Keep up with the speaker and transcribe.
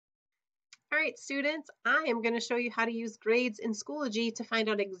All right, students, I am going to show you how to use grades in Schoology to find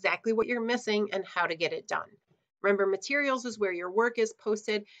out exactly what you're missing and how to get it done. Remember, materials is where your work is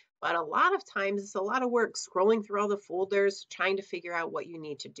posted, but a lot of times it's a lot of work scrolling through all the folders, trying to figure out what you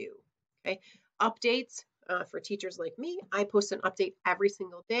need to do. Okay, updates for teachers like me, I post an update every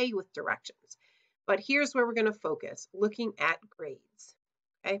single day with directions. But here's where we're going to focus, looking at grades.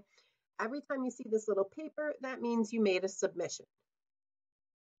 Okay, every time you see this little paper, that means you made a submission.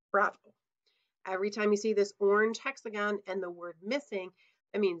 Bravo. Every time you see this orange hexagon and the word missing,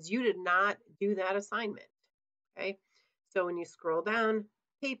 that means you did not do that assignment, okay? So when you scroll down,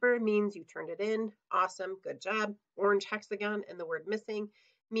 paper means you turned it in. Awesome, good job. Orange hexagon and the word missing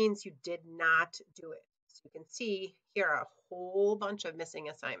means you did not do it. So you can see here are a whole bunch of missing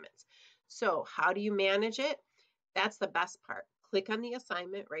assignments. So how do you manage it? That's the best part. Click on the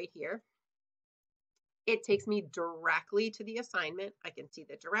assignment right here. It takes me directly to the assignment. I can see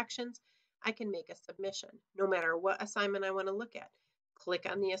the directions. I can make a submission, no matter what assignment I want to look at. Click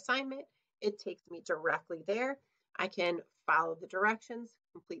on the assignment. It takes me directly there. I can follow the directions,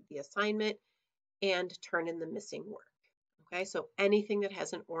 complete the assignment, and turn in the missing work. Okay, so anything that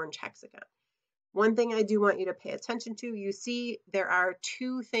has an orange hexagon. One thing I do want you to pay attention to, you see there are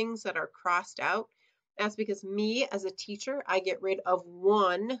two things that are crossed out. That's because me as a teacher, I get rid of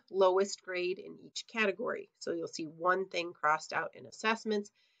one lowest grade in each category. So you'll see one thing crossed out in assessments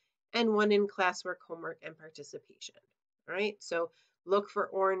and one in classwork, homework, and participation. All right, so look for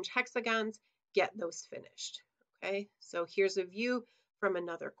orange hexagons, get those finished. Okay, so here's a view from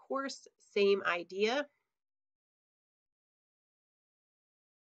another course, same idea.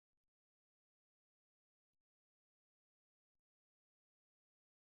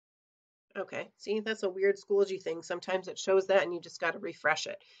 Okay, see, that's a weird Schoology thing. Sometimes it shows that and you just got to refresh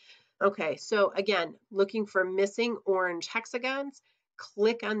it. Okay, so again, looking for missing orange hexagons,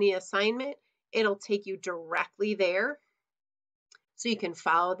 click on the assignment. It'll take you directly there so you can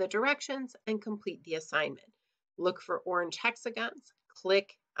follow the directions and complete the assignment. Look for orange hexagons,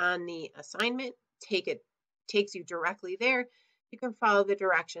 click on the assignment, takes you directly there. You can follow the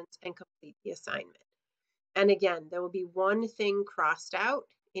directions and complete the assignment. And again, there will be one thing crossed out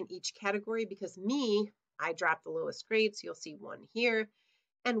in each category because I dropped the lowest grade, so you'll see one here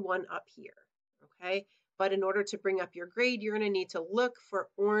and one up here, okay? But in order to bring up your grade, you're gonna need to look for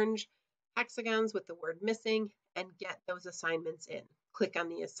orange hexagons with the word missing and get those assignments in. Click on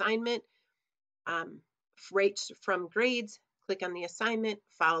the assignment, right from grades, click on the assignment,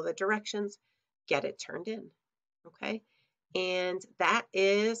 follow the directions, get it turned in, okay? And that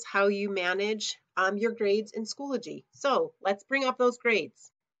is how you manage your grades in Schoology. So let's bring up those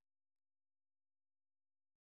grades.